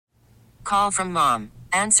Call from mom.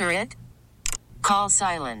 Answer it. Call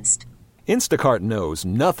silenced. Instacart knows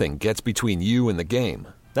nothing gets between you and the game.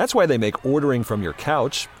 That's why they make ordering from your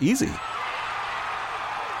couch easy.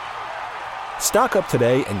 Stock up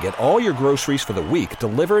today and get all your groceries for the week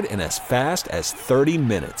delivered in as fast as 30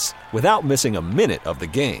 minutes without missing a minute of the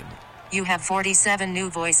game. You have 47 new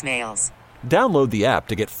voicemails. Download the app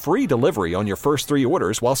to get free delivery on your first 3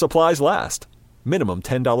 orders while supplies last. Minimum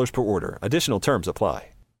 $10 per order. Additional terms apply.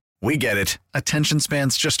 We get it. Attention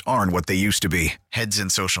spans just aren't what they used to be. Heads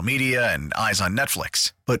in social media and eyes on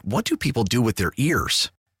Netflix. But what do people do with their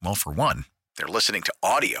ears? Well, for one, they're listening to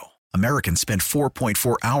audio. Americans spend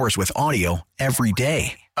 4.4 hours with audio every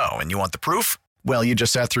day. Oh, and you want the proof? Well, you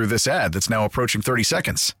just sat through this ad that's now approaching 30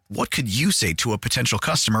 seconds. What could you say to a potential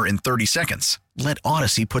customer in 30 seconds? Let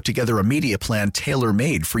Odyssey put together a media plan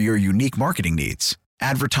tailor-made for your unique marketing needs.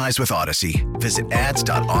 Advertise with Odyssey. Visit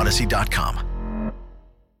ads.odyssey.com.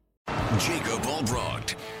 Jacob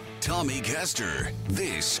Albrocht, Tommy Castor.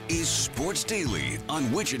 This is Sports Daily on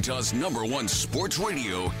Wichita's #1 sports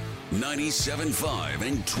radio, 97.5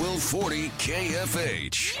 and 1240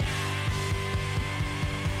 KFH.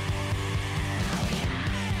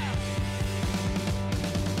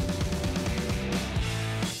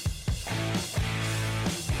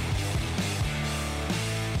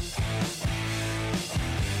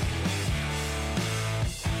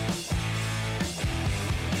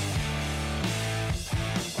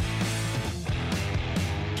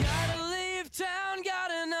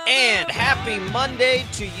 And happy Monday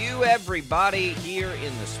to you, everybody, here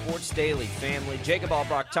in the Sports Daily family. Jacob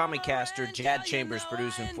Albrocht, Tommy Castor, Jad Chambers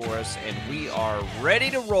producing for us, and we are ready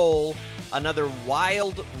to roll another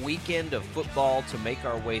wild weekend of football to make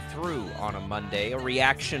our way through on a Monday, a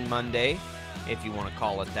reaction Monday, if you want to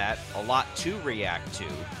call it that. A lot to react to.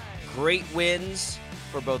 Great wins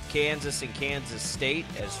for both Kansas and Kansas State.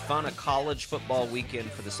 As fun a college football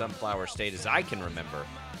weekend for the Sunflower State as I can remember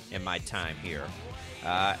in my time here.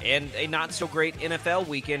 And a not-so-great NFL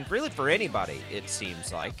weekend, really for anybody, it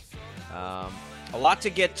seems like. A lot to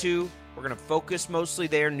get to. We're going to focus mostly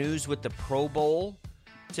there. News with the Pro Bowl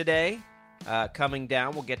today coming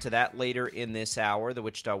down. We'll get to that later in this hour. The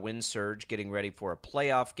Wichita Wind Surge getting ready for a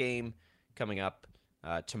playoff game coming up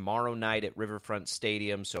tomorrow night at Riverfront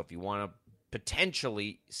Stadium. So if you want to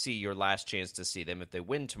potentially see your last chance to see them, if they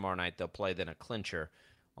win tomorrow night, they'll play then a clincher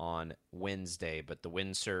on Wednesday. But the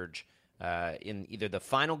Wind Surge in either the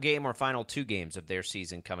final game or final 2 games of their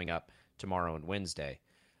season coming up tomorrow and Wednesday.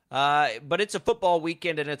 But it's a football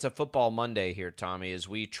weekend and it's a football Monday here, Tommy, as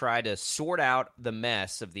we try to sort out the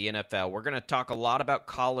mess of the NFL. We're going to talk a lot about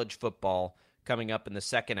college football coming up in the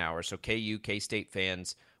second hour. So KU, K-State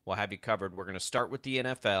fans will have you covered. We're going to start with the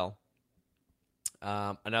NFL.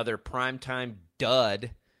 Another primetime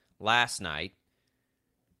dud last night.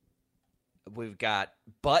 We've got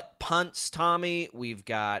butt punts, Tommy. We've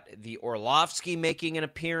got the Orlovsky making an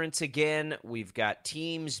appearance again. We've got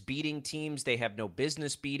teams beating teams they have no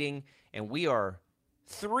business beating. And we are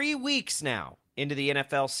 3 weeks now into the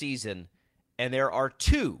NFL season, and there are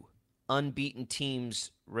 2 unbeaten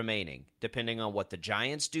teams remaining, depending on what the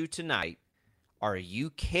Giants do tonight. Are you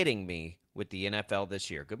kidding me with the NFL this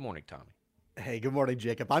year? Good morning, Tommy. Hey, good morning,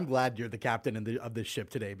 Jacob. I'm glad you're the captain of this ship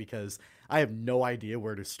today because I have no idea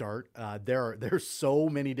where to start. There's so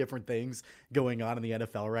many different things going on in the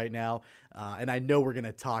NFL right now, and I know we're going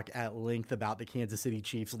to talk at length about the Kansas City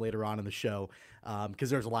Chiefs later on in the show because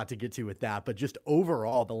there's a lot to get to with that. But just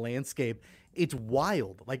overall, the landscape, it's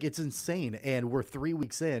wild. Like, it's insane, and we're 3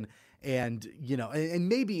 weeks in. And, you know, and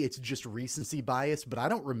maybe it's just recency bias, but I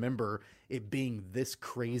don't remember it being this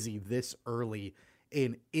crazy this early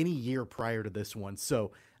in any year prior to this one.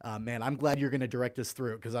 So, man, I'm glad you're going to direct us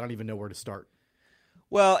through it because I don't even know where to start.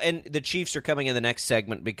 Well, and the Chiefs are coming in the next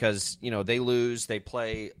segment because, you know, they lose, they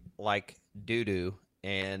play like doo-doo,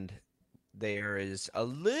 and there is a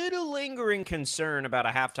little lingering concern about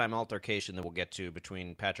a halftime altercation that we'll get to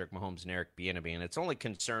between Patrick Mahomes and Eric Bieniemy, and it's only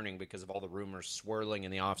concerning because of all the rumors swirling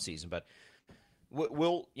in the offseason, but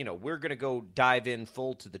we're going to go dive in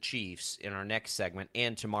full to the Chiefs in our next segment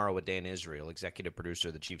and tomorrow with Dan Israel, executive producer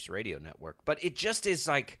of the Chiefs Radio Network. But it just is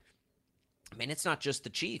like, I mean, it's not just the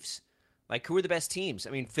Chiefs. Like, who are the best teams? I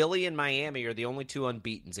mean, Philly and Miami are the only 2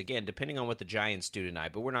 unbeatens. Again, depending on what the Giants do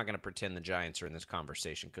tonight, but we're not going to pretend the Giants are in this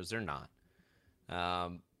conversation because they're not.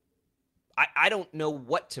 I don't know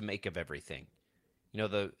what to make of everything. You know,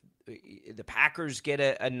 the Packers get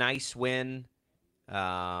a nice win.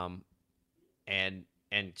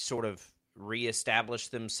 And sort of reestablish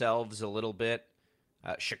themselves a little bit.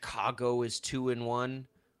 Chicago is 2-1.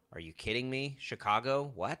 Are you kidding me?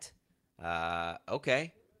 Chicago? What?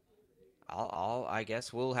 Okay. I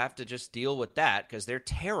guess we'll have to just deal with that because they're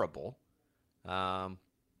terrible.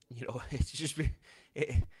 It's just been,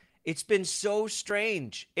 it's been so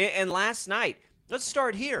strange. And last night, let's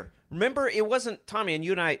start here. Remember, it wasn't Tommy, and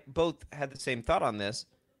you and I both had the same thought on this,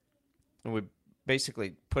 and we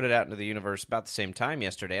basically put it out into the universe about the same time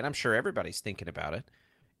yesterday, and I'm sure everybody's thinking about it.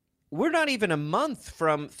 We're not even a month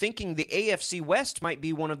from thinking the AFC West might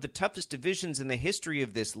be one of the toughest divisions in the history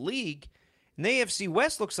of this league, and the AFC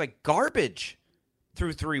West looks like garbage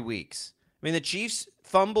through 3 weeks. I mean, the Chiefs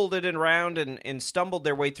fumbled it around and stumbled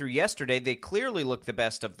their way through yesterday. They clearly look the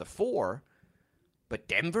best of the four. But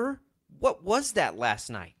Denver, what was that last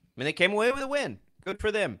night? I mean, they came away with a win. Good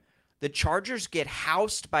for them. The Chargers get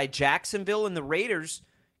housed by Jacksonville, and the Raiders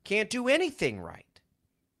can't do anything right.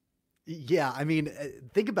 Yeah, I mean,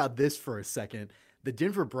 think about this for a second. The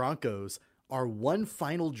Denver Broncos are one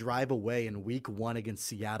final drive away in week 1 against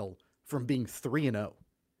Seattle from being 3-0.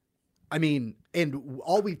 I mean, and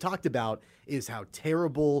all we've talked about is how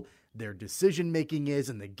terrible their decision-making is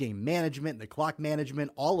and the game management and the clock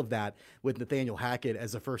management, all of that with Nathaniel Hackett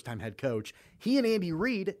as a first-time head coach. He and Andy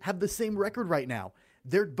Reid have the same record right now.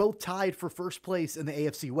 They're both tied for first place in the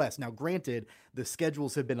AFC West. Now, granted, the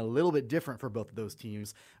schedules have been a little bit different for both of those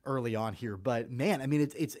teams early on here, but man, I mean,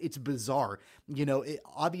 it's bizarre.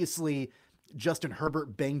 Obviously, Justin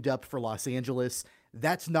Herbert banged up for Los Angeles.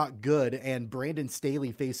 That's not good. And Brandon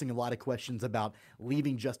Staley facing a lot of questions about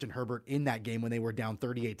leaving Justin Herbert in that game when they were down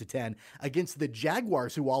 38-10 against the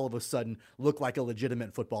Jaguars, who all of a sudden look like a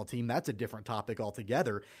legitimate football team. That's a different topic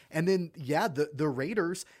altogether. And then, the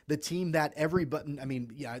Raiders, the team that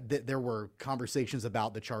there were conversations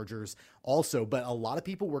about the Chargers also, but a lot of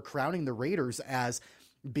people were crowning the Raiders as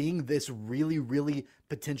being this really, really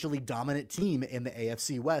potentially dominant team in the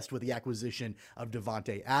AFC West with the acquisition of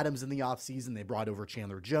Devontae Adams in the offseason. They brought over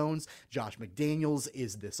Chandler Jones. Josh McDaniels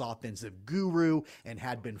is this offensive guru and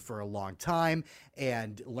had been for a long time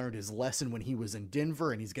and learned his lesson when he was in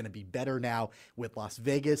Denver, and he's going to be better now with Las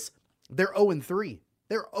Vegas. They're 0-3.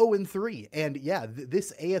 They're 0-3. And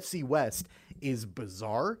this AFC West is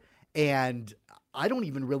bizarre, and I don't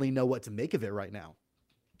even really know what to make of it right now.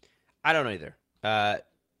 I don't either.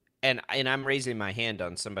 And I'm raising my hand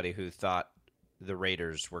on somebody who thought the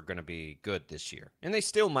Raiders were going to be good this year. And they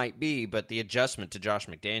still might be, but the adjustment to Josh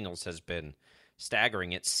McDaniels has been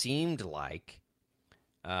staggering. It seemed like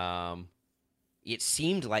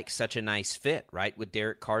such a nice fit, right? With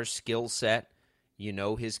Derek Carr's skill set,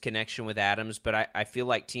 his connection with Adams. But I feel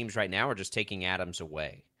like teams right now are just taking Adams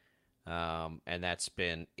away. And that's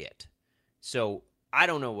been it. So I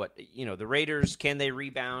don't know what, the Raiders, can they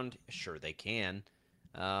rebound? Sure they can.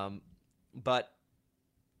 But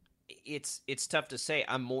it's tough to say.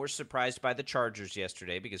 I'm more surprised by the Chargers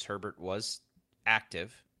yesterday because Herbert was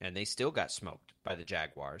active and they still got smoked by the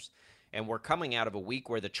Jaguars. And we're coming out of a week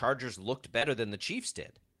where the Chargers looked better than the Chiefs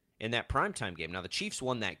did in that primetime game. Now, the Chiefs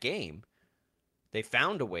won that game. They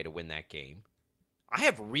found a way to win that game. I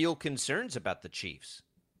have real concerns about the Chiefs.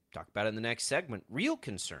 Talk about it in the next segment. Real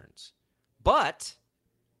concerns. But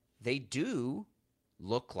they do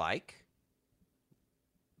look like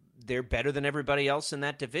they're better than everybody else in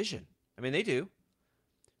that division. I mean, they do.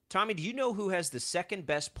 Tommy, do you know who has the second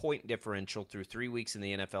best point differential through 3 weeks in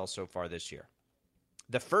the NFL so far this year?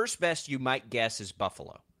 The first best you might guess is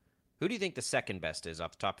Buffalo. Who do you think the second best is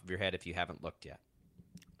off the top of your head if you haven't looked yet?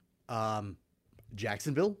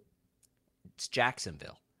 Jacksonville? It's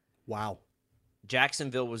Jacksonville. Wow.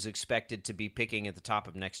 Jacksonville was expected to be picking at the top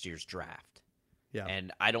of next year's draft. Yeah.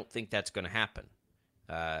 And I don't think that's going to happen.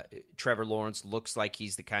 Trevor Lawrence looks like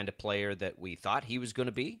he's the kind of player that we thought he was going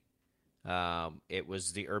to be. It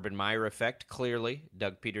was the Urban Meyer effect, clearly.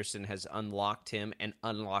 Doug Peterson has unlocked him and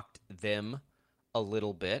unlocked them a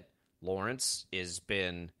little bit. Lawrence he's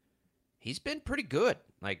been pretty good.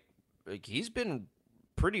 Like, he's been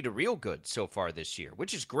pretty to real good so far this year,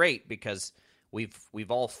 which is great because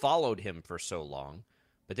we've all followed him for so long.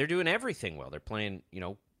 But they're doing everything well. They're playing,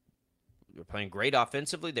 they're playing great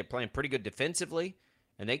offensively. They're playing pretty good defensively.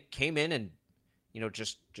 And they came in and,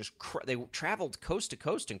 they traveled coast to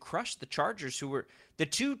coast and crushed the Chargers, who were the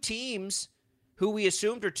two teams who we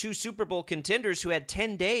assumed are two Super Bowl contenders who had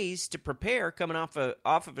 10 days to prepare coming off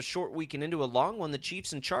of a short week and into a long one. The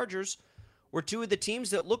Chiefs and Chargers were two of the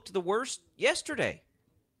teams that looked the worst yesterday.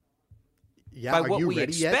 Yeah, by what we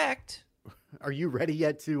expect. Are you ready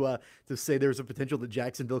yet to say there's a potential that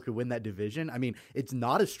Jacksonville could win that division? I mean, it's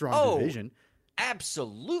not a strong division.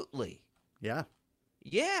 Absolutely. Yeah.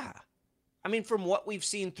 Yeah. I mean, from what we've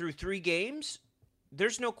seen through 3 games,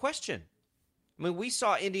 there's no question. I mean, we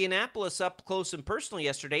saw Indianapolis up close and personal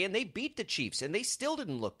yesterday, and they beat the Chiefs, and they still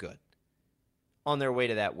didn't look good on their way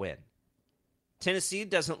to that win. Tennessee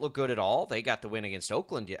doesn't look good at all. They got the win against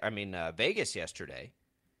Vegas yesterday.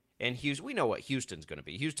 And we know what Houston's going to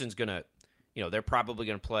be. Houston's going to, they're probably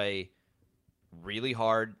going to play really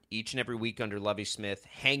hard each and every week under Lovie Smith,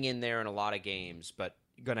 hang in there in a lot of games, but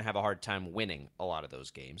going to have a hard time winning a lot of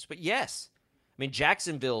those games. But yes,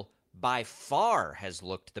 Jacksonville by far has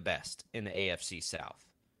looked the best in the AFC South.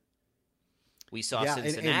 We saw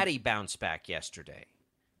Cincinnati bounce back yesterday.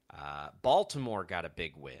 Baltimore got a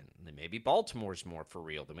big win. Maybe Baltimore's more for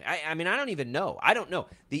real than me. I don't even know. I don't know.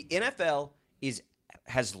 The NFL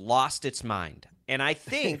has lost its mind, and I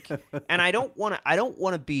think, and I don't want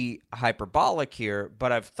to be hyperbolic here,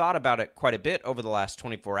 but I've thought about it quite a bit over the last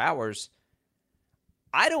 24 hours.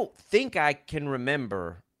 I don't think I can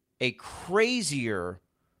remember a crazier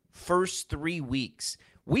first 3 weeks.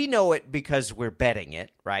 We know it because we're betting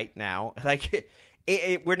it right now.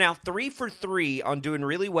 We're now 3 for 3 on doing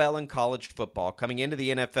really well in college football coming into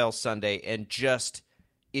the NFL Sunday, and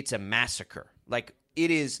it's a massacre.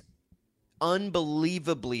 It is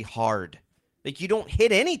unbelievably hard. You don't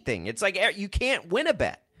hit anything. It's like you can't win a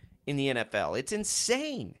bet in the NFL. It's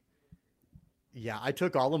insane. Yeah, I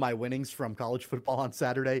took all of my winnings from college football on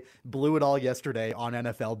Saturday, blew it all yesterday on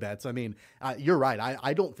NFL bets. You're right.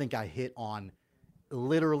 I don't think I hit on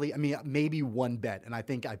literally, maybe one bet, and I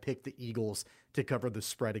think I picked the Eagles to cover the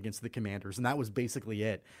spread against the Commanders, and that was basically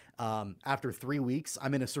it. After 3 weeks,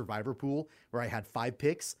 I'm in a survivor pool where I had 5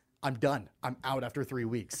 picks. I'm done. I'm out after 3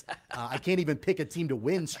 weeks. I can't even pick a team to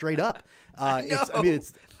win straight up. It's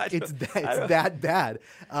that bad.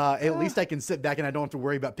 At least I can sit back and I don't have to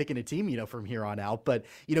worry about picking a team, from here on out. But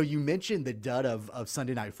you mentioned the dud of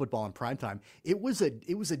Sunday Night Football in primetime. It was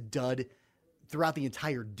a dud throughout the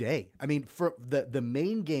entire day. For the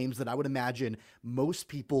main games that I would imagine most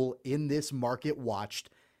people in this market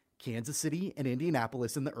watched, Kansas City and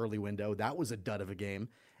Indianapolis in the early window, that was a dud of a game.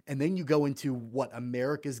 And then you go into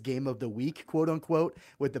America's game of the week, quote unquote,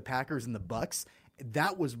 with the Packers and the Bucks.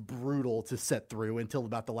 That was brutal to set through until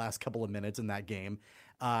about the last couple of minutes in that game.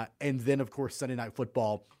 And then, of course, Sunday Night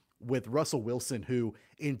Football with Russell Wilson, who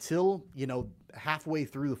until, halfway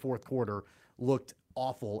through the fourth quarter looked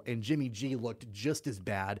awful, and Jimmy G looked just as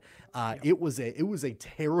bad. It was a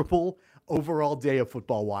terrible overall day of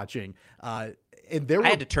football watching. And I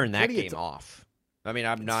had to turn that game off.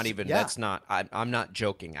 I'm not even, that's not, I'm not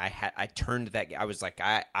joking. I turned that, I was like,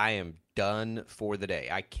 I am done for the day.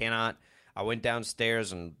 I went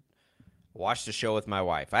downstairs and watched the show with my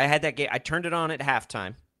wife. I had that game, I turned it on at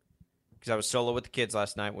halftime because I was solo with the kids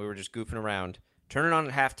last night. We were just goofing around. Turned it on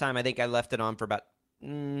at halftime. I think I left it on for about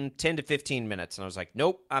 10 to 15 minutes. And I was like,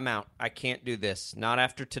 nope, I'm out. I can't do this. Not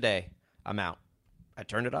after today. I'm out. I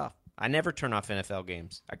turned it off. I never turn off NFL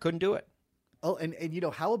games. I couldn't do it. Oh, and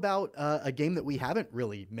how about a game that we haven't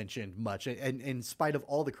really mentioned much? And in spite of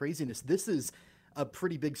all the craziness, this is a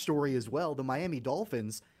pretty big story as well. The Miami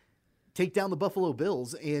Dolphins take down the Buffalo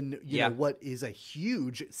Bills in what is a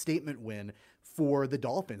huge statement win for the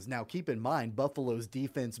Dolphins. Now, keep in mind, Buffalo's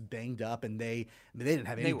defense banged up, and they didn't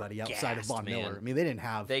have anybody outside of Von Miller.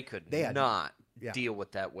 They could not deal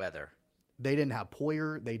with that weather. They didn't have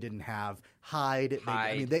Poyer. They didn't have Hyde.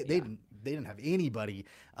 They didn't have anybody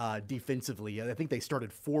defensively. I think they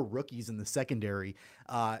started 4 rookies in the secondary.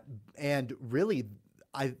 And really,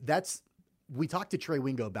 we talked to Trey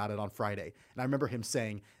Wingo about it on Friday, and I remember him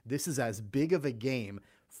saying this is as big of a game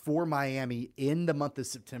for Miami in the month of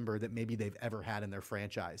September that maybe they've ever had in their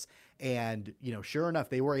franchise. And, sure enough,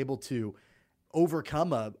 they were able to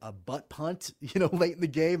overcome a butt punt, late in the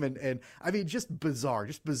game. And just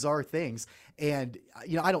bizarre things. And,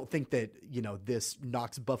 I don't think that, this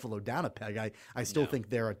knocks Buffalo down a peg. I still think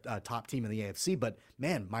they're a top team in the AFC, but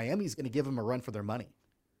man, Miami's going to give them a run for their money.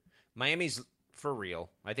 Miami's for real.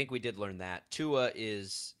 I think we did learn that. Tua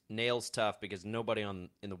is nails tough because nobody in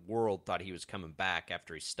the world thought he was coming back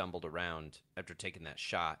after he stumbled around after taking that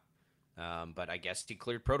shot. But I guess he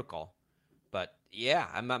cleared protocol. But yeah,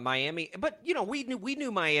 I'm at Miami. But we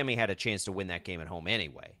knew Miami had a chance to win that game at home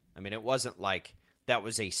anyway. It wasn't like that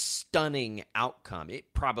was a stunning outcome.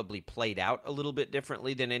 It probably played out a little bit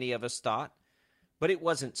differently than any of us thought, but it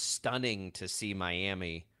wasn't stunning to see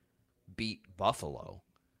Miami beat Buffalo.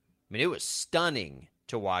 It was stunning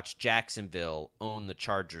to watch Jacksonville own the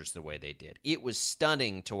Chargers the way they did. It was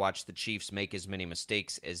stunning to watch the Chiefs make as many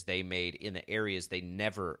mistakes as they made in the areas they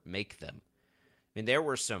never make them. There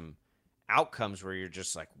were some outcomes where you're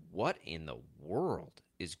just like, what in the world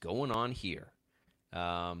is going on here?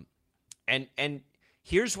 And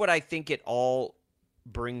here's what I think it all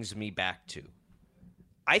brings me back to.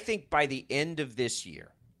 I think by the end of this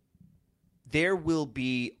year, there will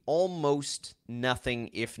be almost nothing,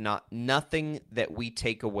 if not nothing, that we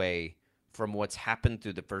take away from what's happened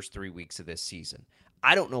through the first 3 weeks of this season.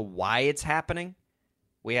 I don't know why it's happening.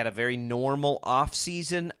 We had a very normal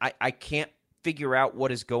offseason. I can't figure out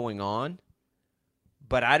what is going on,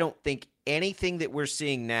 but I don't think anything that we're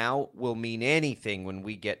seeing now will mean anything when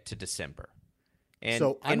we get to December. And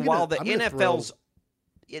while the NFL's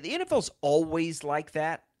always like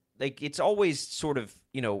that, like it's always sort of,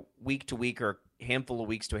 week to week or handful of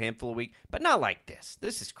weeks to a handful of weeks, but not like this.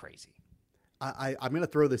 This is crazy. I'm going to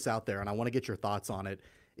throw this out there, and I want to get your thoughts on it.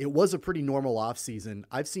 It was a pretty normal offseason.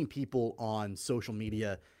 I've seen people on social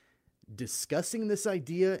media discussing this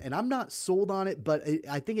idea, and I'm not sold on it, but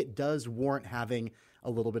I think it does warrant having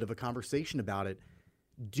a little bit of a conversation about it.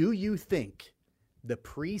 Do you think the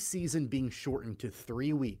preseason being shortened to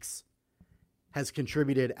 3 weeks has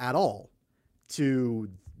contributed at all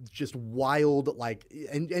to just wild,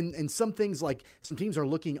 and some things, like some teams are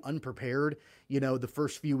looking unprepared, the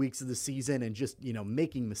first few weeks of the season, and just,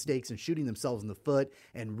 making mistakes and shooting themselves in the foot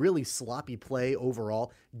and really sloppy play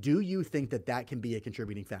overall? Do you think that can be a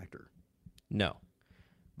contributing factor? No,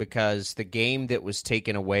 because the game that was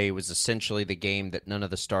taken away was essentially the game that none of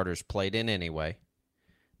the starters played in anyway.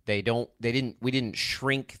 We didn't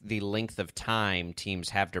shrink the length of time teams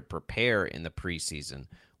have to prepare in the preseason.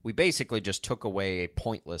 We basically just took away a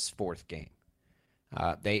pointless fourth game.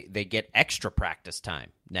 They get extra practice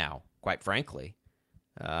time now, quite frankly.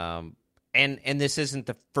 And this isn't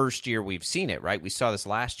the first year we've seen it, right? We saw this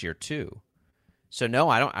last year too. So no,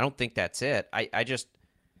 I don't think that's it. I just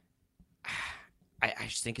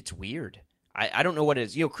think it's weird. I don't know what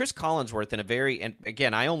it is. Chris Collinsworth and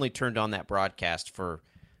again, I only turned on that broadcast for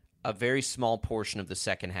a very small portion of the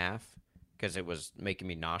second half because it was making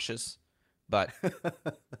me nauseous. But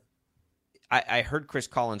I heard Chris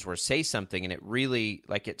Collinsworth say something, and it really,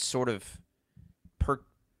 it sort of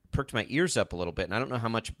perked my ears up a little bit. And I don't know how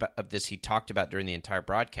much of this he talked about during the entire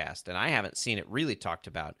broadcast, and I haven't seen it really talked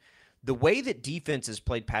about. The way that defenses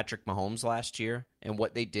played Patrick Mahomes last year and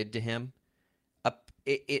what they did to him,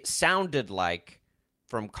 it sounded like,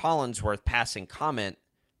 from Collinsworth passing comment,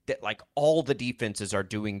 that all the defenses are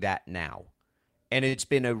doing that now. And it's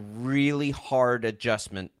been a really hard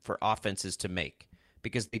adjustment for offenses to make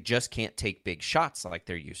because they just can't take big shots like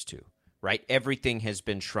they're used to, right? Everything has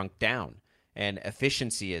been shrunk down, and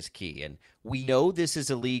efficiency is key. And we know this is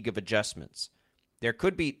a league of adjustments. There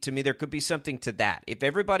could be something to that. If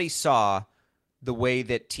everybody saw the way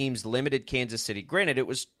that teams limited Kansas City, granted, it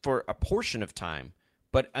was for a portion of time,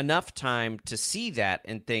 but enough time to see that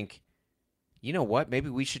and think, you know what, maybe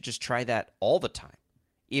we should just try that all the time.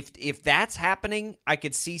 If that's happening, I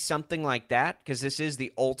could see something like that because this is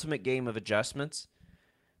the ultimate game of adjustments.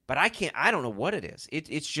 But I don't know what it is. It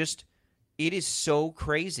is so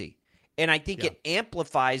crazy. And I think it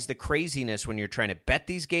amplifies the craziness when you're trying to bet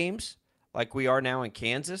these games like we are now in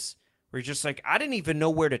Kansas, where you're just I didn't even know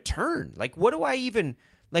where to turn. What do I even,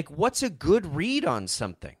 what's a good read on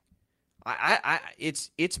something?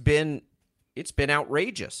 It's been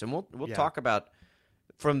outrageous. And we'll talk about,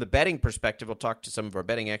 from the betting perspective, we'll talk to some of our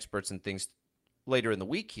betting experts and things later in the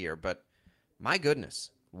week here, but my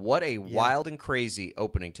goodness, what a wild and crazy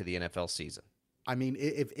opening to the NFL season. I mean,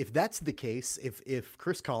 if that's the case, if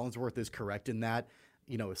Chris Collinsworth is correct in that,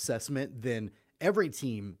 assessment, then every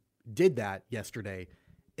team did that yesterday,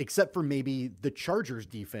 except for maybe the Chargers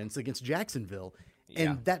defense against Jacksonville.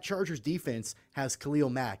 And that Chargers defense has Khalil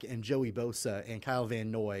Mack and Joey Bosa and Kyle Van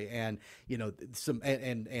Noy and, some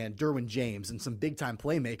and Derwin James and some big time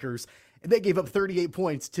playmakers. And they gave up 38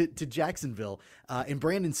 points to Jacksonville. And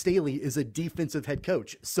Brandon Staley is a defensive head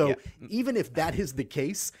coach. So even if that is the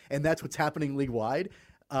case, and that's what's happening league wide,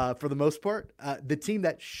 for the most part, the team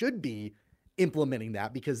that should be implementing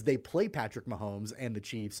that, because they play Patrick Mahomes and the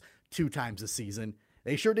Chiefs 2 times a season,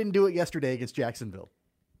 they sure didn't do it yesterday against Jacksonville.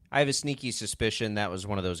 I have a sneaky suspicion that was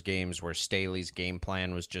one of those games where Staley's game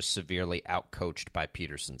plan was just severely outcoached by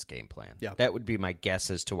Peterson's game plan. Yeah. That would be my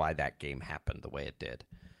guess as to why that game happened the way it did.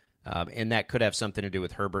 And that could have something to do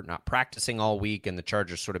with Herbert not practicing all week and the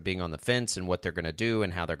Chargers sort of being on the fence and what they're going to do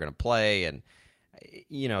and how they're going to play. And,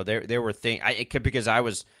 there were things because I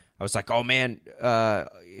was like, oh man,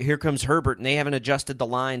 here comes Herbert and they haven't adjusted the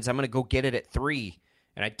lines. I'm going to go get it at 3.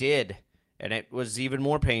 And I did. And it was even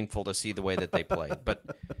more painful to see the way that they played. But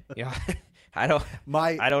I don't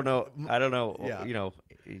know. Yeah.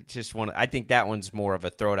 I think that one's more of a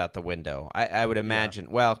throw it out the window. I would imagine.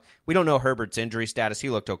 Yeah. Well, we don't know Herbert's injury status. He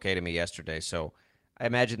looked okay to me yesterday, so I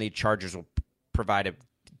imagine the Chargers will provide a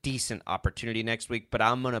decent opportunity next week. But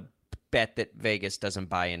I'm gonna bet that Vegas doesn't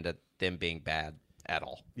buy into them being bad at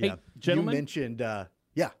all. Yeah, hey, gentlemen, you mentioned.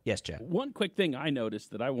 Yes, Chad. One quick thing I noticed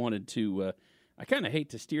that I wanted to I kind of hate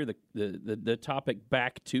to steer the topic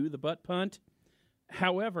back to the butt punt.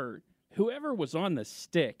 However, whoever was on the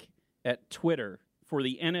stick at Twitter for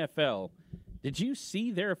the NFL, did you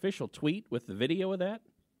see their official tweet with the video of that?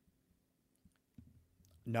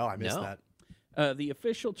 No, I missed No. that. The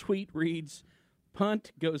official tweet reads,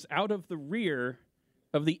 "Punt goes out of the rear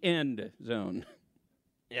of the end zone."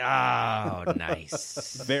 Oh,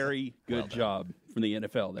 nice. Very good job from the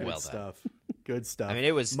NFL there. Well Good done. stuff. Good stuff. I mean,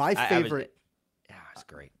 it was my favorite. It's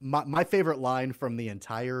great. My favorite line from the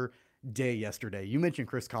entire day yesterday. You mentioned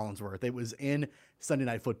Chris Collinsworth. It was in Sunday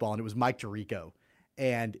Night Football, and it was Mike Tirico.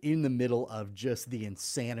 And in the middle of just the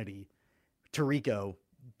insanity, Tirico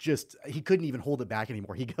he couldn't even hold it back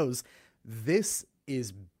anymore. He goes, "This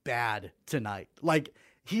is bad tonight." Like,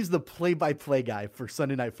 he's the play-by-play guy for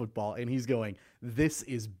Sunday Night Football, and he's going, "This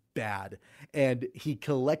is bad." And he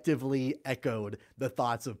collectively echoed the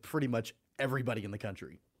thoughts of pretty much everybody in the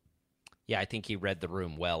country. Yeah, I think he read the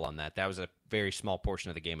room well on that. That was a very small portion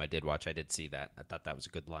of the game I did watch. I did see that. I thought that was a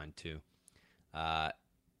good line too.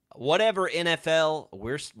 Whatever, NFL,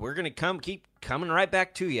 we're gonna keep coming right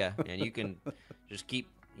back to you, and you can just keep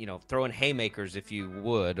throwing haymakers if you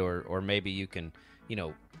would, or maybe you can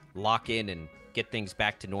lock in and get things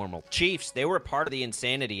back to normal. Chiefs, they were a part of the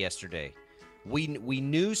insanity yesterday. We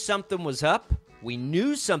knew something was up. We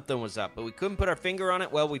knew something was up, but we couldn't put our finger on it.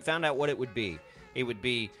 Well, we found out what it would be. It would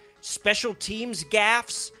be special teams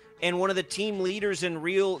gaffes and one of the team leaders and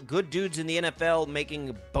real good dudes in the NFL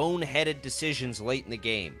making boneheaded decisions late in the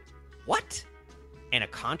game. What? And a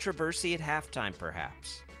controversy at halftime,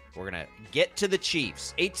 perhaps. We're going to get to the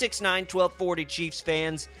Chiefs. 869-1240 Chiefs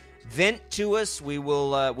fans. Vent to us.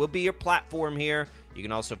 We'll be your platform here. You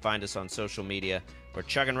can also find us on social media. We're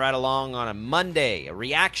chugging right along on a Monday, a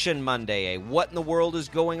reaction Monday, a what in the world is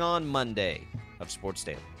going on Monday of Sports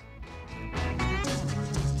Daily.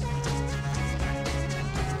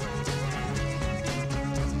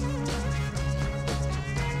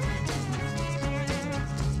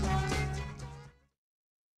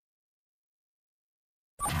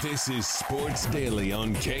 This is Sports Daily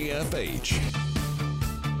on KFH.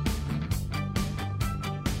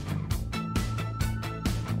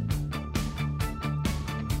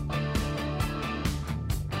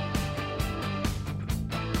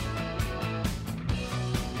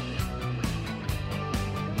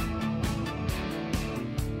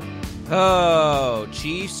 Oh,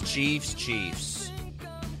 Chiefs.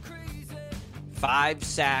 5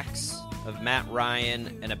 sacks of Matt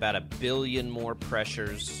Ryan and about 1 billion more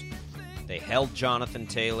pressures. They held Jonathan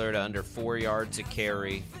Taylor to under 4 yards a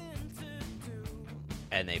carry,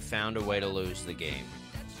 and they found a way to lose the game.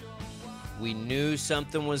 We knew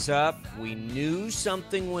something was up.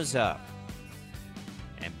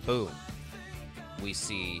 And boom, we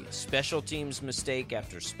see special teams mistake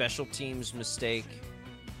after special teams mistake.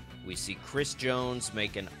 We see Chris Jones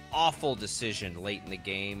make an awful decision late in the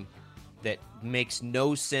game that makes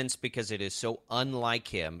no sense because it is so unlike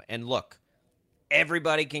him. And look,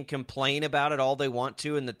 everybody can complain about it all they want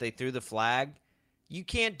to and that they threw the flag. You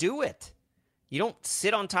can't do it. You don't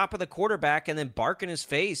sit on top of the quarterback and then bark in his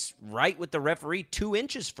face right with the referee 2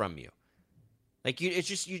 inches from you. Like, you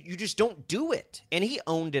just don't do it. And he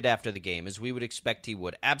owned it after the game, as we would expect he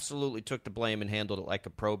would. Absolutely took the blame and handled it like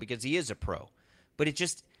a pro because he is a pro. But it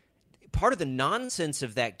just... part of the nonsense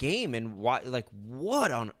of that game, and why, like,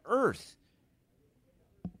 what on earth?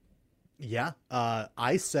 Yeah,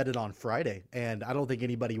 I said it on Friday, and I don't think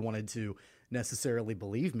anybody wanted to necessarily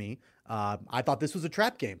believe me. I thought this was a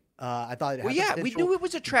trap game. I thought it had we potential. knew it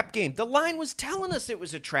was a trap game. The line was telling us it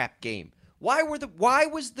was a trap game. Why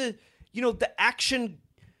was the action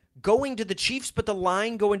going to the Chiefs, but the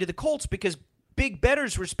line going to the Colts? Because big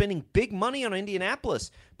bettors were spending big money on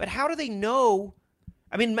Indianapolis. But how do they know?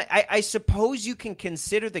 I mean, I suppose you can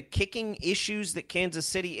consider the kicking issues that Kansas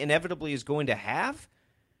City inevitably is going to have,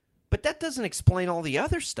 but that doesn't explain all the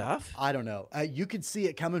other stuff. I don't know. You could see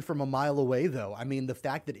it coming from a mile away, though. I mean, the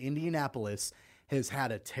fact that Indianapolis has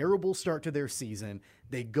had a terrible start to their season,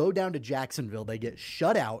 they go down to Jacksonville, they get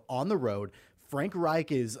shut out on the road. Frank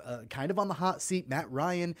Reich is kind of on the hot seat. Matt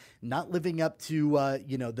Ryan not living up to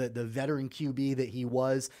the veteran QB that he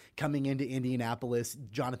was coming into Indianapolis.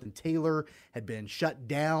 Jonathan Taylor had been shut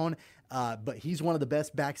down, but he's one of the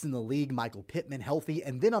best backs in the league. Michael Pittman healthy.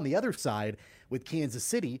 And then on the other side with Kansas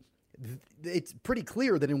City, it's pretty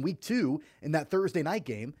clear that in week 2, in that Thursday night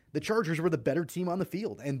game, the Chargers were the better team on the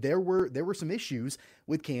field. And there were some issues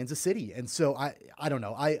with Kansas City. And so I don't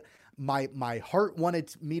know. my heart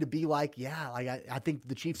wanted me to be like, yeah, like I think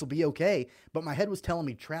the Chiefs will be okay. But my head was telling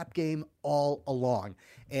me trap game all along.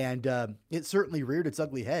 And it certainly reared its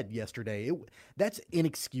ugly head yesterday. That's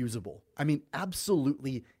inexcusable. I mean,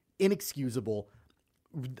 absolutely inexcusable.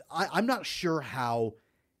 I'm not sure how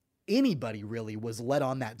anybody really was let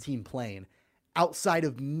on that team playing outside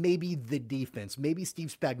of maybe the defense, maybe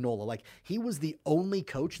Steve Spagnuolo. Like, he was the only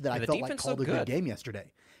coach that I felt like called a good game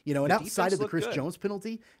yesterday. You know, and outside of the Chris Jones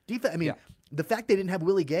penalty, defense, I mean, the fact they didn't have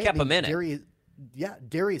Willie Gay, kept him in it.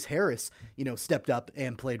 Darius Harris, you know, stepped up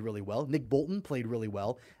and played really well. Nick Bolton played really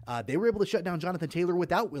well. They were able to shut down Jonathan Taylor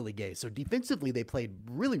without Willie Gay. So defensively, they played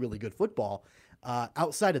really, really good football.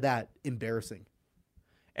 Outside of that, embarrassing.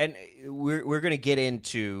 And we're going to get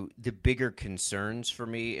into the bigger concerns for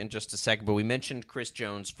me in just a second. But we mentioned Chris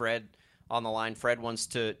Jones. Fred on the line. Fred wants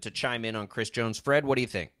to chime in on Chris Jones. Fred, what do you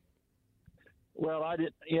think? Well, I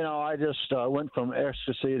just went from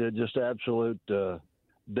ecstasy to just absolute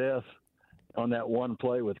death on that one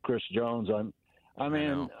play with Chris Jones. I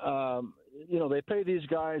mean, they pay these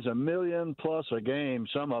guys $1 million plus a game,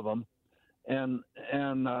 some of them, and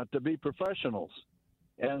to be professionals.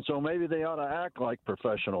 And so maybe they ought to act like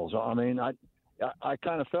professionals. I mean, I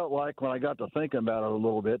kind of felt like when I got to thinking about it a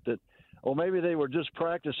little bit that, well, maybe they were just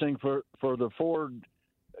practicing for the Ford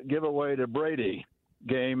giveaway to Brady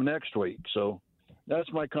game next week. So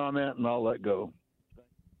that's my comment, and I'll let go.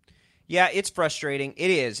 Yeah, it's frustrating.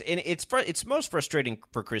 It is. And it's most frustrating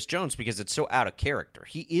for Chris Jones because it's so out of character.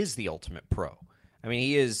 He is the ultimate pro. I mean,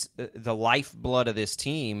 he is the lifeblood of this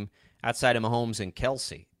team outside of Mahomes and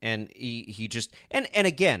Kelsey. And he just – and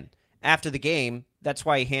again, after the game, that's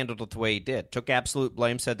why he handled it the way he did. Took absolute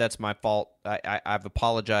blame, said that's my fault. I've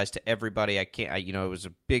apologized to everybody. It was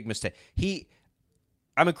a big mistake.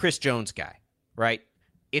 I'm a Chris Jones guy, right?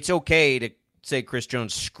 It's okay to say Chris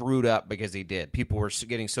Jones screwed up because he did. People were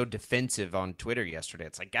getting so defensive on Twitter yesterday.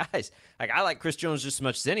 It's like, guys, like I like Chris Jones just as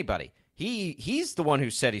much as anybody. He's the one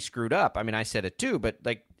who said he screwed up. I mean, I said it too, but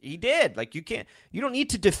like he did. Like you don't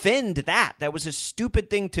need to defend that. That was a stupid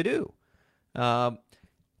thing to do.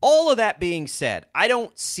 All of that being said, I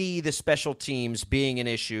don't see the special teams being an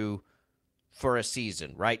issue for a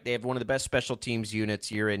season, right? They have one of the best special teams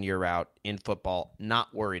units year in, year out in football.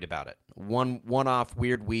 Not worried about it. One-off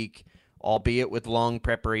weird week, albeit with long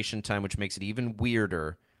preparation time, which makes it even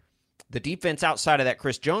weirder. The defense outside of that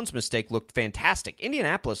Chris Jones mistake looked fantastic.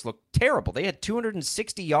 Indianapolis looked terrible. They had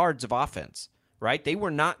 260 yards of offense, right? They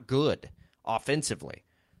were not good offensively.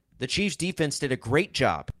 The Chiefs' defense did a great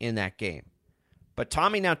job in that game. But,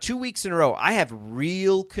 Tommy, now 2 weeks in a row, I have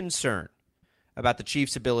real concern about the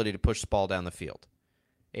Chiefs' ability to push the ball down the field.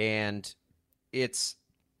 And it's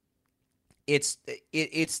the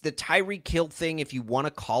Tyreek Hill thing, if you want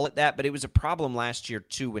to call it that, but it was a problem last year,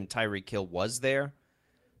 too, when Tyreek Hill was there.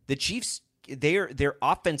 The Chiefs, their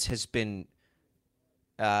offense has been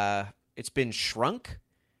it's been shrunk.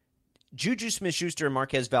 Juju Smith-Schuster and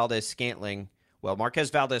Marquez Valdes-Scantling. Well, Marquez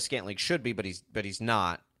Valdes-Scantling should be, but he's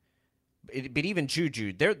not. But even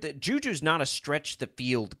Juju, Juju's not a stretch the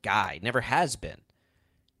field guy. Never has been.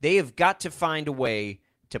 They have got to find a way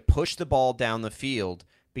to push the ball down the field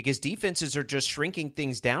because defenses are just shrinking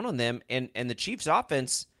things down on them, and the Chiefs'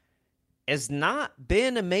 offense has not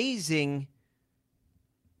been amazing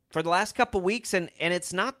for the last couple weeks, and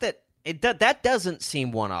it's not that that doesn't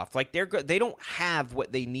seem one-off. Like they don't have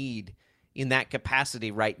what they need in that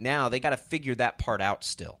capacity right now. They got to figure that part out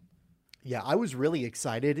still. Yeah, I was really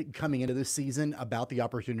excited coming into this season about the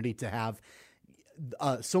opportunity to have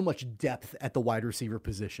so much depth at the wide receiver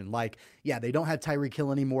position. Like, yeah, they don't have Tyreek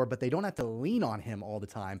Hill anymore, but they don't have to lean on him all the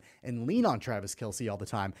time and lean on Travis Kelce all the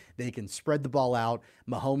time. They can spread the ball out.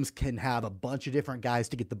 Mahomes can have a bunch of different guys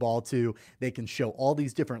to get the ball to. They can show all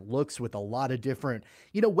these different looks with a lot of different,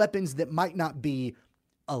 weapons that might not be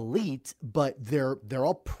elite, but they're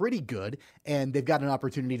all pretty good, and they've got an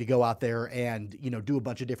opportunity to go out there and do a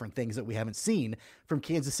bunch of different things that we haven't seen from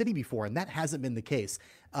Kansas City before, and that hasn't been the case.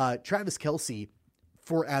 Travis Kelce,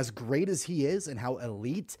 for as great as he is and how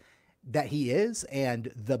elite that he is,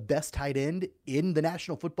 and the best tight end in the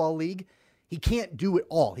National Football League, he can't do it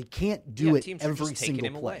all. He can't do it every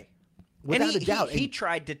single play. Without a doubt. He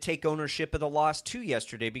tried to take ownership of the loss too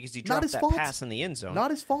yesterday because he dropped that pass in the end zone.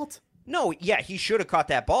 Not his fault. No, yeah, he should have caught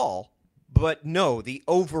that ball, but no, the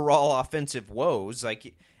overall offensive woes,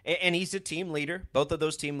 and he's a team leader. Both of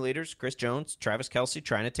those team leaders, Chris Jones, Travis Kelce,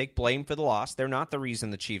 trying to take blame for the loss. They're not the reason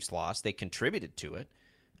the Chiefs lost. They contributed to it,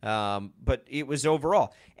 but it was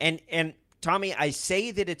overall. And Tommy, I say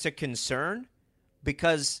that it's a concern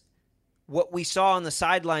because what we saw on the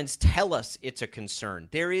sidelines tell us it's a concern.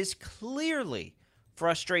 There is clearly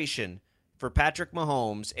frustration for Patrick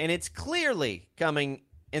Mahomes, and it's clearly coming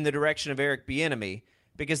in the direction of Eric Bieniemy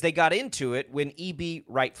because they got into it when EB,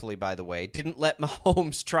 rightfully by the way, didn't let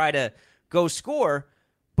Mahomes try to go score.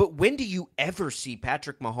 But when do you ever see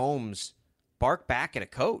Patrick Mahomes bark back at a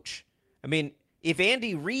coach? I mean, if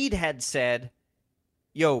Andy Reid had said,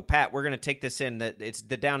 yo, Pat, we're going to take this in, that it's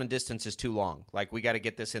the down and distance is too long. Like, we got to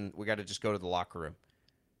get this in. We got to just go to the locker room.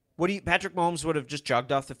 Patrick Mahomes would have just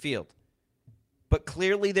jogged off the field. But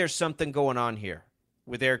clearly there's something going on here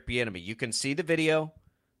with Eric Bieniemy. You can see the video.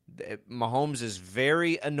 Mahomes is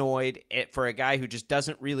very annoyed for a guy who just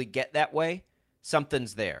doesn't really get that way.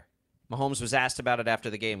 Something's there. Mahomes was asked about it after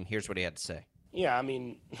the game. Here's what he had to say. Yeah, I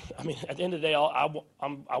mean, at the end of the day,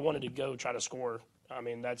 I wanted to go try to score. I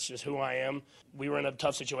mean, that's just who I am. We were in a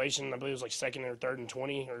tough situation. I believe it was like 2nd or 3rd and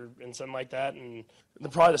 20 or something like that. And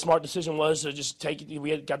probably the smart decision was to just take it.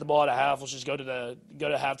 We got the ball at a half. Let's just go to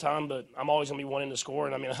halftime. But I'm always going to be wanting to score.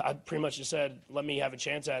 And I mean, I pretty much just said, let me have a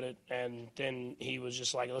chance at it. And then he was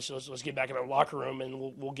just like, let's get back in our locker room and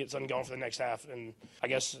we'll get something going for the next half. And I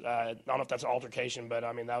guess I don't know if that's an altercation, but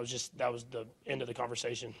I mean, that was the end of the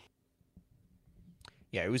conversation.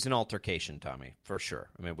 Yeah, it was an altercation, Tommy, for sure.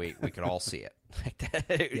 I mean, we could all see it. Like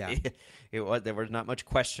that. Yeah, there was not much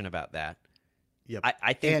question about that. Yep.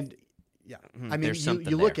 I think, and yeah, I mean,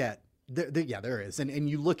 you look at there is, and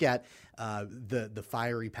you look at the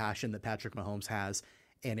fiery passion that Patrick Mahomes has,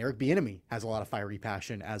 and Eric Bieniemy has a lot of fiery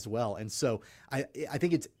passion as well. And so I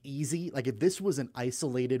think it's easy. Like, if this was an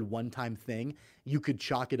isolated one-time thing, you could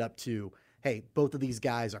chalk it up to, hey, both of these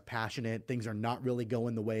guys are passionate. Things are not really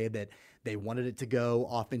going the way that they wanted it to go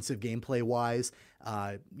offensive gameplay wise.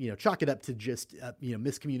 Chalk it up to just,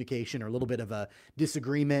 miscommunication or a little bit of a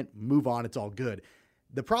disagreement, move on. It's all good.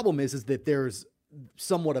 The problem is that there's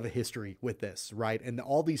somewhat of a history with this, right? And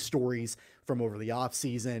all these stories from over the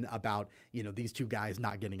offseason about, these two guys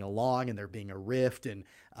not getting along and there being a rift. And,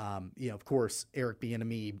 of course, Eric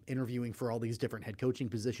Bieniemy interviewing for all these different head coaching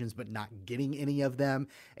positions, but not getting any of them.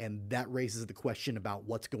 And that raises the question about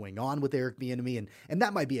what's going on with Eric Bieniemy. And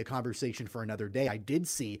that might be a conversation for another day. I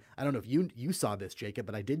don't know if you saw this, Jacob,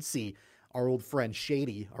 but I did see our old friend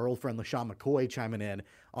Shady, our old friend LaShawn McCoy chiming in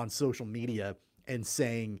on social media and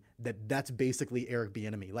saying that that's basically Eric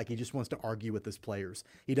Bieniemy. Like, he just wants to argue with his players.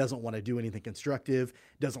 He doesn't want to do anything constructive,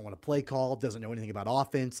 doesn't want to play call, doesn't know anything about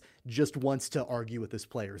offense, just wants to argue with his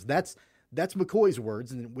players. That's McCoy's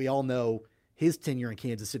words, and we all know his tenure in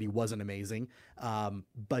Kansas City wasn't amazing.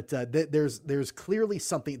 But there's clearly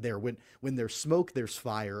something there. When there's smoke, there's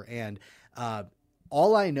fire. And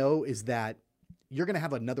all I know is that you're going to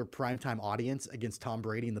have another primetime audience against Tom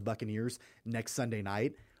Brady and the Buccaneers next Sunday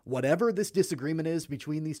night. Whatever this disagreement is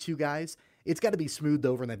between these two guys, it's got to be smoothed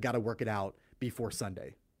over, and they've got to work it out before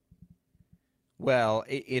Sunday. Well,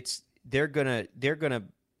 they're gonna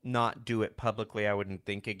not do it publicly, I wouldn't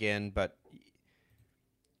think, again, but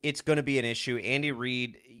it's going to be an issue. Andy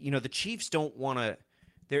Reid, the Chiefs don't want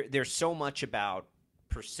to. There's so much about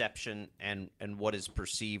perception and what is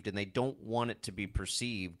perceived, and they don't want it to be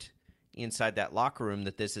perceived inside that locker room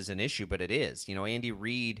that this is an issue, but it is. Andy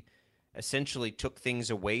Reid essentially took things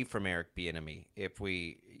away from Eric Bieniemy. If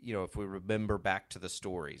we remember back to the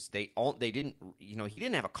stories, they didn't, he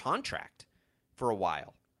didn't have a contract for a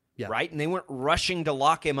while, right? And they weren't rushing to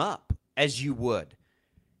lock him up as you would.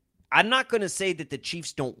 I'm not going to say that the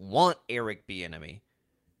Chiefs don't want Eric Bieniemy,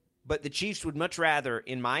 but the Chiefs would much rather,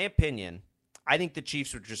 in my opinion, I think the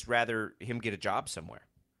Chiefs would just rather him get a job somewhere.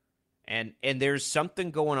 And there's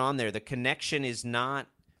something going on there. The connection is not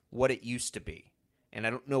what it used to be. And I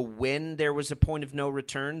don't know when there was a point of no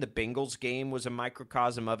return. The Bengals game was a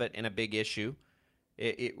microcosm of it and a big issue,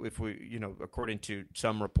 if we, according to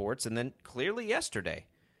some reports. And then clearly yesterday,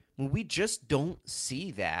 we just don't see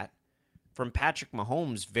that from Patrick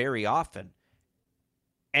Mahomes very often.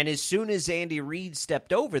 And as soon as Andy Reid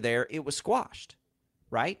stepped over there, it was squashed,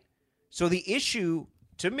 right? So the issue,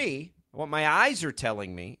 to me, what my eyes are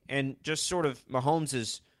telling me, and just sort of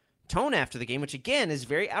Mahomes' tone after the game, which again is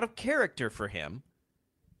very out of character for him,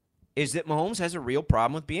 is that Mahomes has a real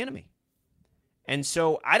problem with Bieniemy. And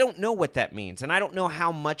so I don't know what that means, and I don't know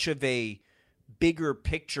how much of a bigger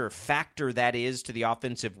picture factor that is to the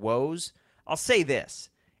offensive woes. I'll say this.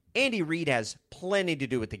 Andy Reid has plenty to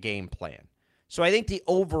do with the game plan. So I think the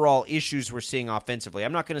overall issues we're seeing offensively,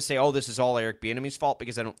 I'm not going to say, this is all Eric Bieniemy's fault,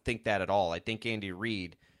 because I don't think that at all. I think Andy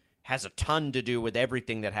Reid has a ton to do with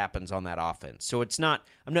everything that happens on that offense. So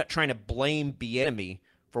I'm not trying to blame Bieniemy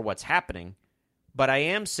for what's happening, but I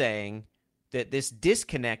am saying that this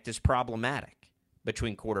disconnect is problematic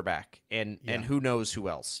between quarterback and who knows who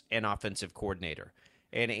else, and offensive coordinator.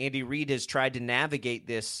 And Andy Reid has tried to navigate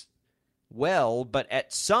this well, but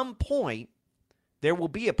at some point, there will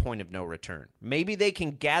be a point of no return. Maybe they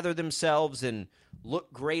can gather themselves and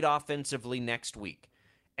look great offensively next week.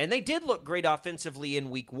 And they did look great offensively in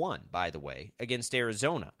week 1, by the way, against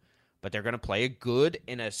Arizona. But they're going to play a good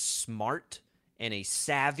and a smart and a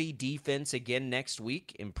savvy defense again next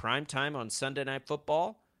week in prime time on Sunday Night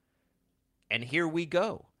Football. And here we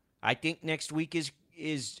go. I think next week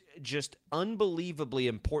is just unbelievably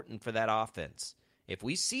important for that offense. If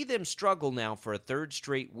we see them struggle now for a third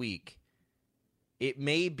straight week, it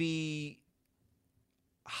may be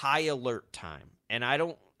high alert time. And I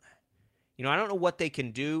don't know what they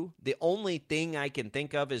can do. The only thing I can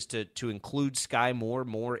think of is to include Sky Moore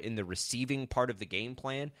more in the receiving part of the game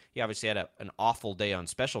plan. He obviously had an awful day on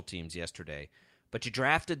special teams yesterday, but you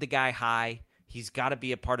drafted the guy high. He's got to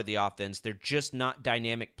be a part of the offense. They're just not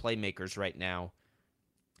dynamic playmakers right now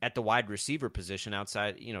at the wide receiver position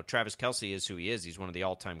outside. Travis Kelce is who he is. He's one of the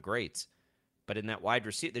all-time greats. But in that wide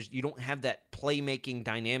receiver, you don't have that playmaking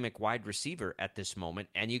dynamic wide receiver at this moment,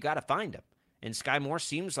 and you got to find him. And Sky Moore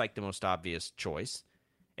seems like the most obvious choice.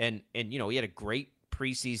 And he had a great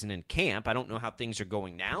preseason in camp. I don't know how things are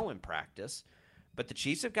going now in practice. But the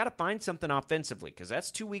Chiefs have got to find something offensively, because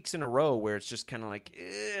that's 2 weeks in a row where it's just kind of like,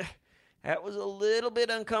 that was a little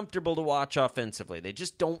bit uncomfortable to watch offensively. They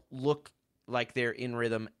just don't look like they're in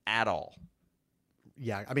rhythm at all.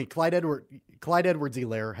 Yeah, I mean, Clyde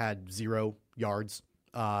Edwards-Helaire had 0 yards.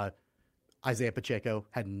 Isaiah Pacheco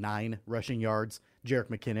had 9 rushing yards. Jerick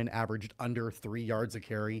McKinnon averaged under 3 yards a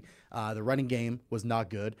carry. The running game was not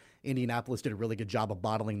good. Indianapolis did a really good job of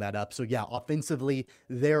bottling that up. So, yeah, offensively,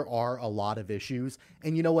 there are a lot of issues.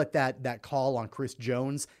 And you know what? That call on Chris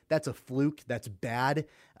Jones, that's a fluke. That's bad.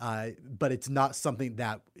 But it's not something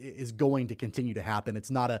that is going to continue to happen.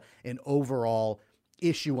 It's not an overall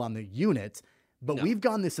issue on the unit. But no. We've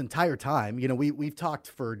gone this entire time. We've talked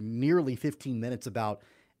for nearly 15 minutes about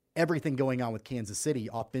everything going on with Kansas City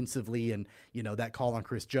offensively and, that call on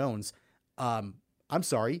Chris Jones. I'm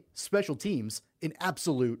sorry, special teams, an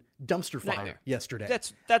absolute dumpster fire yesterday.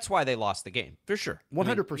 That's why they lost the game, for sure.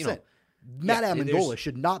 100%. Matt Amendola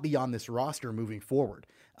should not be on this roster moving forward.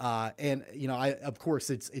 Of course,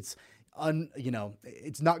 it's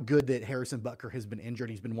not good that Harrison Butker has been injured.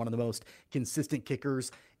 He's been one of the most consistent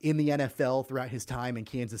kickers in the NFL throughout his time in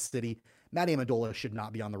Kansas City. Matt Amendola should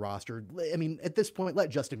not be on the roster. I mean, at this point, let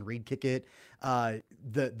Justin Reed kick it.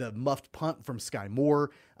 The muffed punt from Sky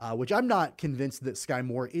Moore, which I'm not convinced that Sky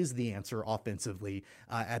Moore is the answer offensively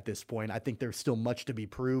at this point. I think there's still much to be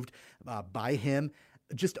proved by him.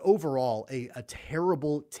 Just overall, a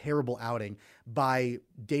terrible, terrible outing by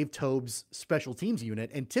Dave Toub's special teams unit.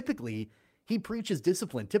 And typically, he preaches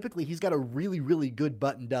discipline. Typically, he's got a really, really good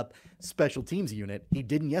buttoned-up special teams unit. He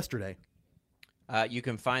didn't yesterday. You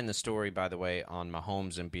can find the story, by the way, on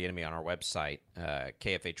Mahomes and Bieniemy on our website,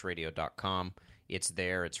 kfhradio.com. It's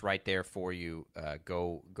there. It's right there for you.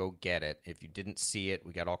 Go get it. If you didn't see it,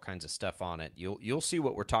 we got all kinds of stuff on it. You'll see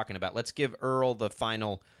what we're talking about. Let's give Earl the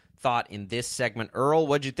final thought in this segment. Earl,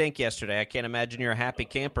 what'd you think yesterday? I can't imagine you're a happy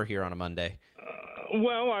camper here on a Monday.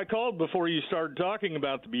 Well, I called before you started talking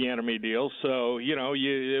about the Bieniemy deal, so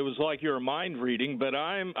it was like you were mind reading. But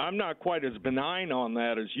I'm not quite as benign on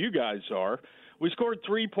that as you guys are. We scored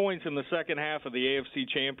 3 points in the second half of the AFC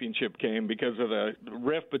Championship game because of the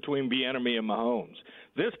rift between Bieniemy and Mahomes.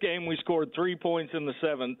 This game, we scored 3 points in the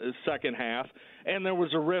second half, and there was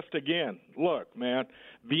a rift again. Look, man,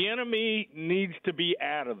 Bieniemy needs to be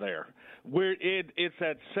out of there. It's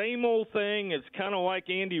that same old thing. It's kind of like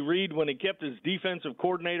Andy Reid when he kept his defensive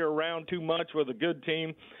coordinator around too much with a good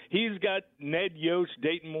team. He's got Ned Yost,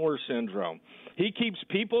 Dayton Moore syndrome. He keeps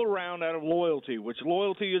people around out of loyalty, which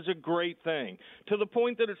loyalty is a great thing, to the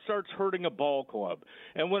point that it starts hurting a ball club.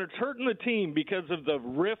 And when it's hurting the team because of the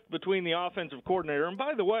rift between the offensive coordinator, and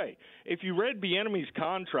by the way, if you read Bieniemy's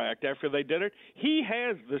contract after they did it, he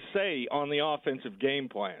has the say on the offensive game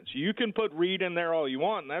plans. You can put Reid in there all you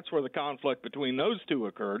want, and that's where the conflict between those two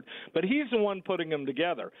occurred, but he's the one putting them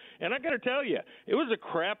together. And I got to tell you, it was a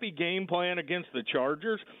crappy game plan against the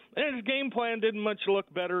Chargers, and his game plan didn't much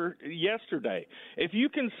look better yesterday. If you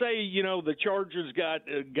can say, the Chargers got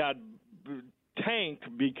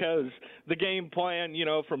tanked because the game plan,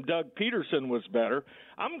 from Doug Peterson was better,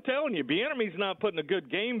 I'm telling you, Bieniemy's not putting a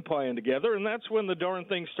good game plan together, and that's when the darn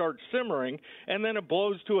thing starts simmering, and then it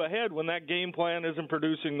blows to a head when that game plan isn't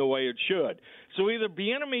producing the way it should. So either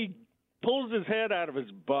Bieniemy pulls his head out of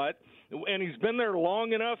his butt and he's been there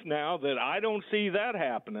long enough now that I don't see that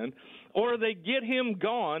happening. Or they get him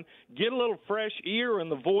gone, get a little fresh ear in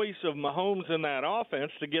the voice of Mahomes in that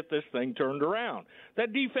offense to get this thing turned around.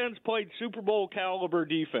 That defense played Super Bowl caliber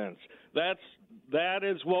defense. That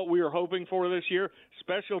is what we were hoping for this year.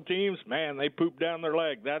 Special teams, man, they pooped down their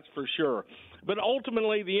leg, that's for sure. But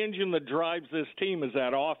ultimately, the engine that drives this team is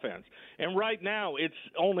that offense. And right now, it's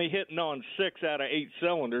only hitting on 6 out of 8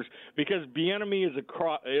 cylinders because Bieniemy is a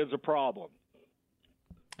problem. He is a problem.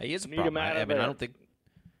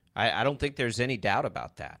 I don't think there's any doubt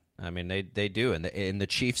about that. I mean, they do, and the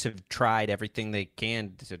Chiefs have tried everything they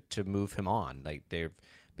can to move him on. Like, they've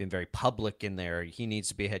been very public in there. He needs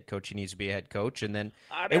to be a head coach. He needs to be a head coach, and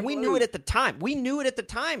we knew it at the time. We knew it at the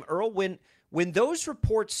time, Earl, when those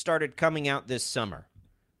reports started coming out this summer,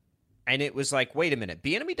 and it was like, wait a minute,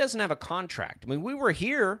 Bieniemy doesn't have a contract. I mean, we were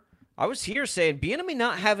here. I was here saying Bieniemy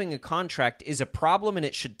not having a contract is a problem, and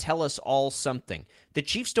it should tell us all something. The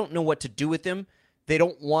Chiefs don't know what to do with him. They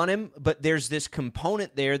don't want him, but there's this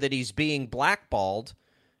component there that he's being blackballed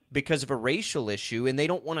because of a racial issue, and they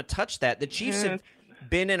don't want to touch that. The Chiefs have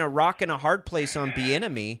been in a rock and a hard place on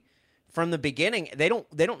Bieniemy from the beginning. They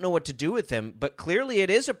don't know what to do with him, but clearly it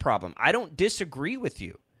is a problem. I don't disagree with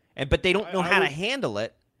you, but they don't know how to handle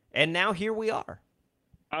it, and now here we are.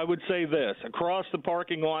 I would say this. Across the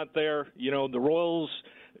parking lot there, the Royals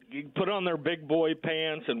put on their big boy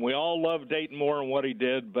pants, and we all love Dayton Moore and what he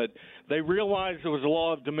did, but they realized there was a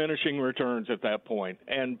law of diminishing returns at that point,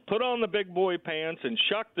 and put on the big boy pants and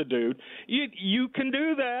shuck the dude. You can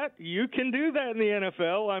do that. You can do that in the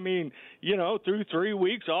NFL. I mean, through 3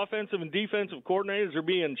 weeks, offensive and defensive coordinators are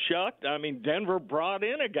being shucked. I mean, Denver brought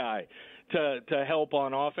in a guy to help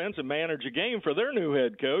on offense and manage a game for their new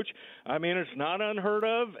head coach. I mean, it's not unheard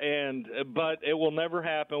of, but it will never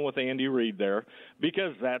happen with Andy Reid there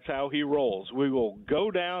because that's how he rolls. We will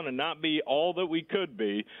go down and not be all that we could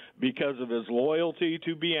be because of his loyalty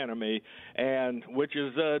to Bieniemy, and which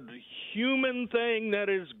is a human thing that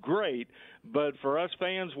is great. But for us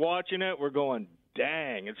fans watching it, we're going,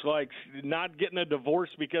 dang, it's like not getting a divorce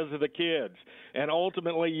because of the kids. And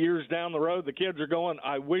ultimately, years down the road, the kids are going,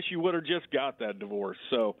 I wish you would have just got that divorce.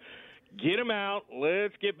 So get them out.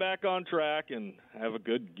 Let's get back on track and have a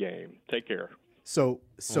good game. Take care. So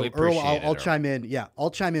Earl, I'll chime in. Yeah,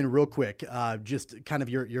 I'll chime in real quick. Just kind of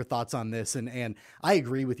your thoughts on this. And I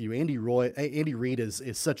agree with you. Andy Reid is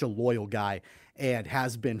such a loyal guy and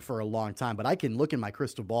has been for a long time. But I can look in my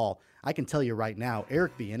crystal ball. I can tell you right now,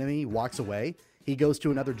 Eric Bieniemy walks away. He goes to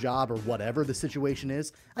another job or whatever the situation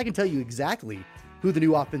is. I can tell you exactly who the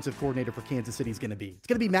new offensive coordinator for Kansas City is going to be. It's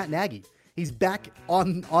going to be Matt Nagy. He's back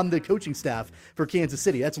on the coaching staff for Kansas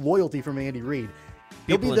City. That's loyalty from Andy Reid.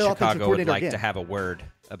 People in Chicago would like to have a word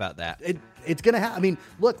about that. It's going to happen. I mean,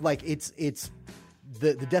 look, like it's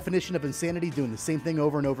the definition of insanity, doing the same thing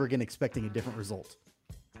over and over again, expecting a different result.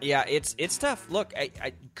 Yeah, it's tough. Look,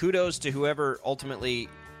 I kudos to whoever ultimately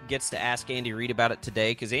gets to ask Andy Reid about it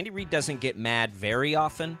today, because Andy Reid doesn't get mad very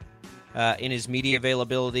often in his media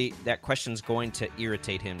availability. That question's going to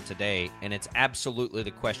irritate him today, and it's absolutely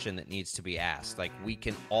the question that needs to be asked. Like, we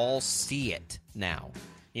can all see it now.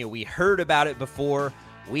 We heard about it before.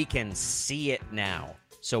 We can see it now.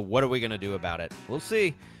 So what are we going to do about it? We'll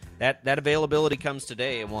see. That availability comes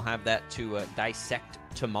today, and we'll have that to dissect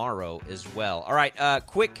tomorrow as well. All right,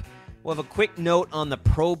 we'll have a quick note on the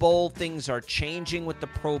Pro Bowl. Things are changing with the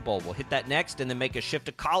Pro Bowl. We'll hit that next and then make a shift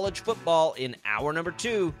to college football in hour number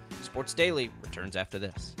 2. Sports Daily returns after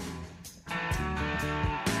this.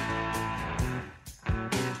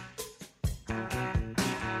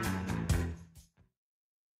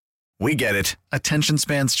 We get it. Attention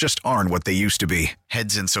spans just aren't what they used to be.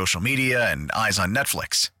 Heads in social media and eyes on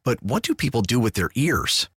Netflix. But what do people do with their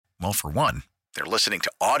ears? Well, for one, they're listening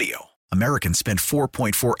to audio. Americans spend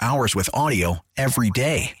 4.4 hours with audio every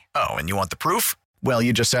day. Oh, and you want the proof? Well,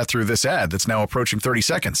 you just sat through this ad that's now approaching 30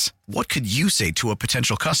 seconds. What could you say to a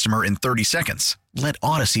potential customer in 30 seconds? Let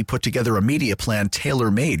Odyssey put together a media plan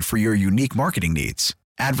tailor-made for your unique marketing needs.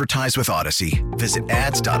 Advertise with Odyssey. Visit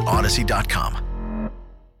ads.odyssey.com.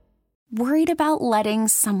 Worried about letting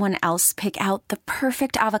someone else pick out the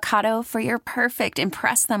perfect avocado for your perfect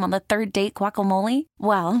impress them on the third date guacamole?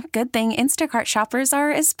 Well, good thing Instacart shoppers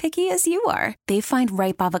are as picky as you are. They find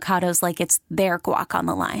ripe avocados like it's their guac on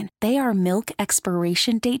the line. They are milk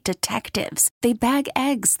expiration date detectives. They bag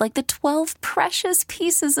eggs like the 12 precious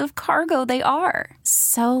pieces of cargo they are.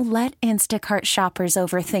 So let Instacart shoppers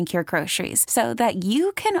overthink your groceries so that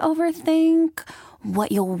you can overthink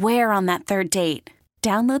what you'll wear on that third date.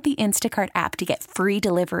 Download the Instacart app to get free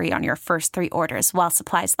delivery on your first 3 orders while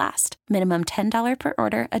supplies last. Minimum $10 per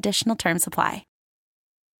order. Additional terms apply.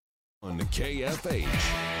 on the KFH.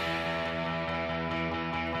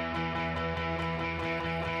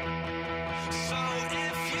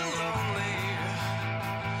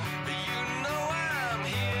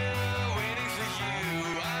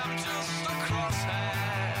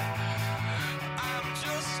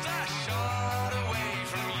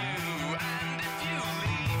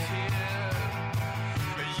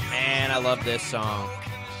 Man, I love this song.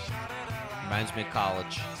 Reminds me of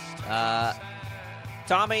college.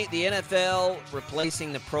 Tommy, the NFL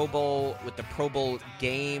replacing the Pro Bowl with the Pro Bowl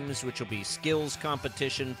games, which will be skills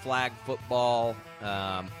competition, flag football.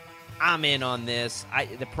 I'm in on this.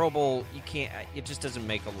 The Pro Bowl, it just doesn't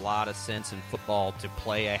make a lot of sense in football to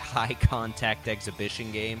play a high-contact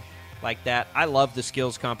exhibition game like that. I love the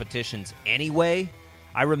skills competitions anyway.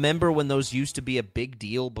 I remember when those used to be a big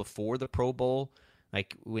deal before the Pro Bowl,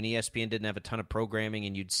 like when ESPN didn't have a ton of programming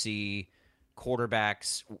and you'd see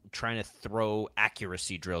quarterbacks trying to throw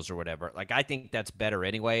accuracy drills or whatever. Like, I think that's better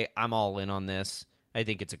anyway. I'm all in on this. I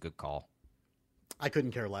think it's a good call. I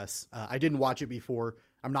couldn't care less. I didn't watch it before.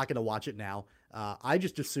 I'm not going to watch it now. I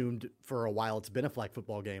just assumed for a while it's been a flag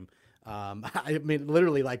football game. I mean,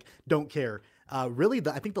 literally, like, don't care. Really,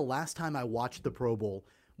 I think the last time I watched the Pro Bowl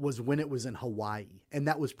was when it was in Hawaii. And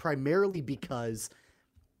that was primarily because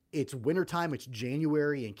it's wintertime. It's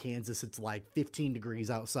January in Kansas. It's like 15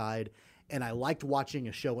 degrees outside. And I liked watching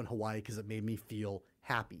a show in Hawaii because it made me feel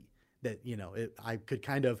happy that, I could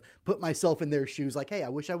kind of put myself in their shoes like, hey, I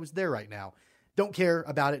wish I was there right now. Don't care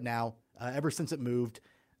about it now. Ever since it moved,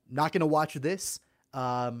 not going to watch this.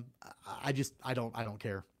 I don't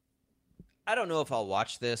care. I don't know if I'll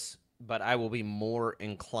watch this, but I will be more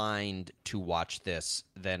inclined to watch this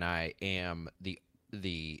than I am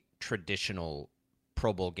the traditional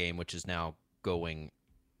Pro Bowl game, which is now going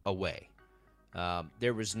away.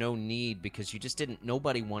 There was no need because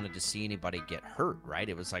nobody wanted to see anybody get hurt, right?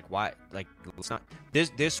 It was like, why? Like, it's not,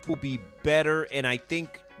 this will be better. And I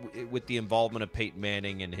think with the involvement of Peyton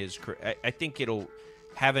Manning and his career, I think it'll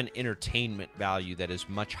have an entertainment value that is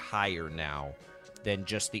much higher now than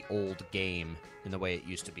just the old game in the way it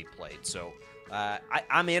used to be played. So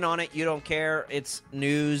I'm in on it. You don't care. It's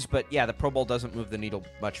news. But, yeah, the Pro Bowl doesn't move the needle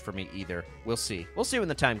much for me either. We'll see. We'll see when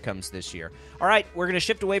the time comes this year. All right, we're going to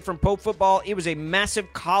shift away from Pope football. It was a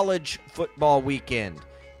massive college football weekend.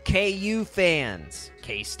 KU fans,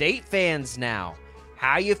 K-State fans now.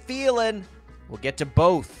 How you feeling? We'll get to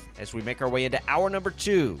both as we make our way into hour number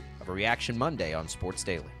 2 of a Reaction Monday on Sports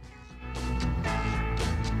Daily.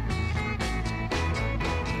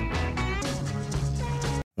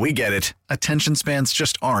 We get it. Attention spans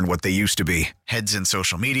just aren't what they used to be. Heads in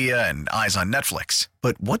social media and eyes on Netflix.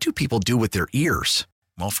 But what do people do with their ears?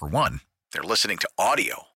 Well, for one, they're listening to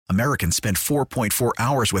audio. Americans spend 4.4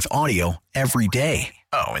 hours with audio every day.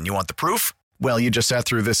 Oh, and you want the proof? Well, you just sat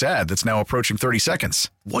through this ad that's now approaching 30 seconds.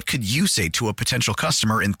 What could you say to a potential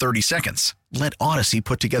customer in 30 seconds? Let Odyssey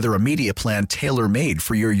put together a media plan tailor-made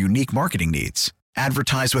for your unique marketing needs.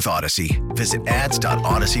 Advertise with Odyssey. Visit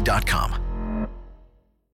ads.odyssey.com.